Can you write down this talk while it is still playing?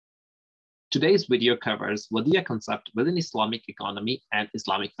Today's video covers Wadia concept within Islamic economy and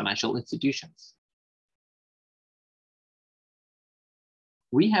Islamic financial institutions.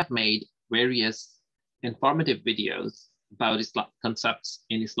 We have made various informative videos about concepts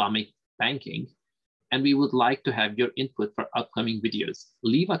in Islamic banking, and we would like to have your input for upcoming videos.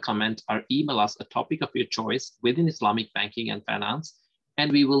 Leave a comment or email us a topic of your choice within Islamic banking and finance,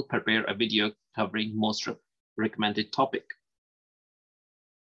 and we will prepare a video covering most recommended topic.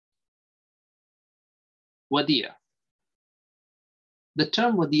 Wadia. The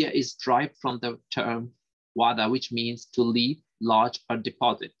term Wadia is derived from the term Wada, which means to leave, lodge, or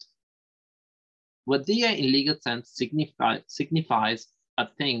deposit. Wadia in legal sense signifies a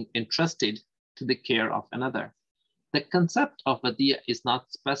thing entrusted to the care of another. The concept of Wadia is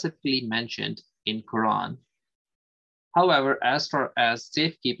not specifically mentioned in Quran. However, as far as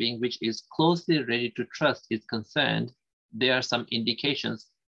safekeeping, which is closely related to trust, is concerned, there are some indications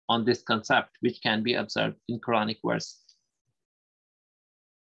on this concept which can be observed in Quranic verse.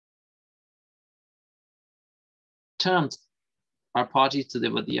 Terms are parties to the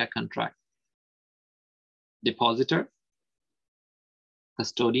Wadia contract: depositor,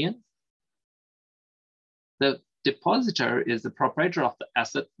 custodian. The depositor is the proprietor of the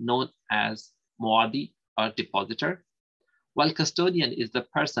asset known as Muadi or depositor, while custodian is the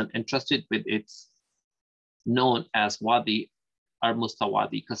person entrusted with its known as Wadi or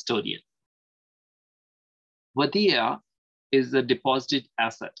Mustawadi, custodian. Wadia is the deposited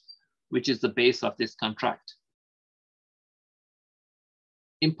asset, which is the base of this contract.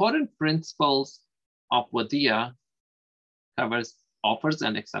 Important principles of Wadia covers offers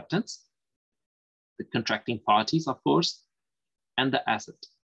and acceptance, the contracting parties, of course, and the asset.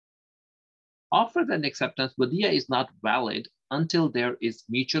 Offers and acceptance, Wadia is not valid until there is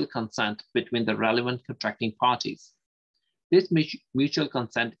mutual consent between the relevant contracting parties. This mutual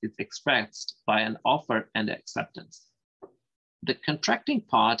consent is expressed by an offer and acceptance. The contracting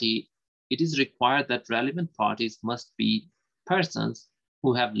party, it is required that relevant parties must be persons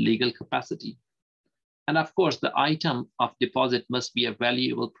who have legal capacity. And of course, the item of deposit must be a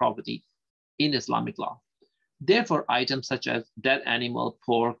valuable property in Islamic law. Therefore, items such as dead animal,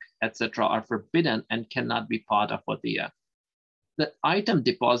 pork, etc. are forbidden and cannot be part of Wadia. The item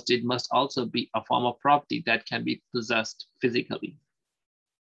deposited must also be a form of property that can be possessed physically.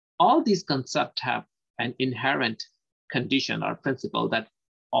 All these concepts have an inherent condition or principle that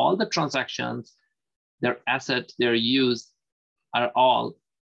all the transactions, their asset, their use are all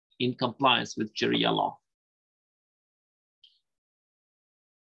in compliance with Sharia law.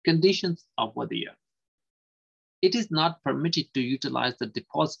 Conditions of Wadia. It is not permitted to utilize the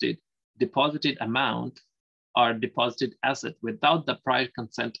deposited amount or deposited asset without the prior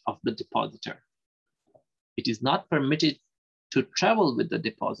consent of the depositor. It is not permitted to travel with the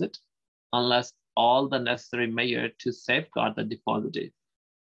deposit unless all the necessary measures to safeguard the deposited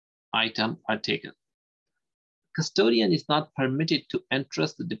item are taken. Custodian is not permitted to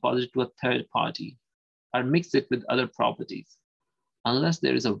entrust the deposit to a third party or mix it with other properties unless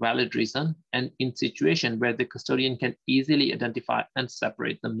there is a valid reason and in situation where the custodian can easily identify and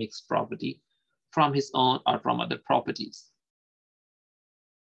separate the mixed property from his own or from other properties.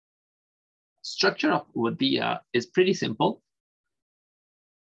 Structure of Wadia is pretty simple.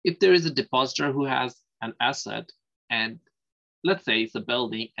 If there is a depositor who has an asset, and let's say it's a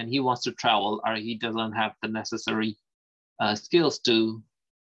building and he wants to travel or he doesn't have the necessary skills to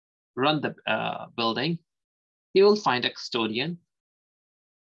run the building, he will find a custodian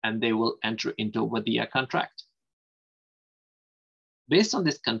and they will enter into a Wadia contract. Based on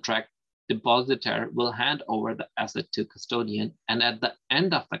this contract, depositor will hand over the asset to custodian, and at the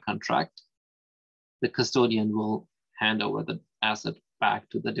end of the contract, the custodian will hand over the asset back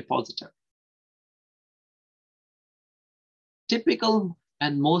to the depositor. Typical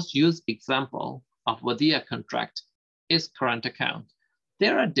and most used example of Wadia contract is current account.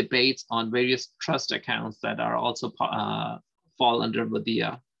 There are debates on various trust accounts that are also fall under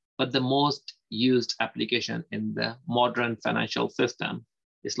Wadia, but the most used application in the modern financial system,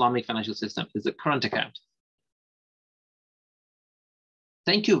 Islamic financial system, is a current account.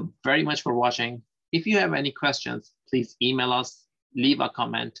 Thank you very much for watching. If you have any questions, please email us, leave a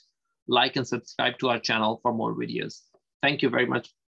comment, like and subscribe to our channel for more videos. Thank you very much.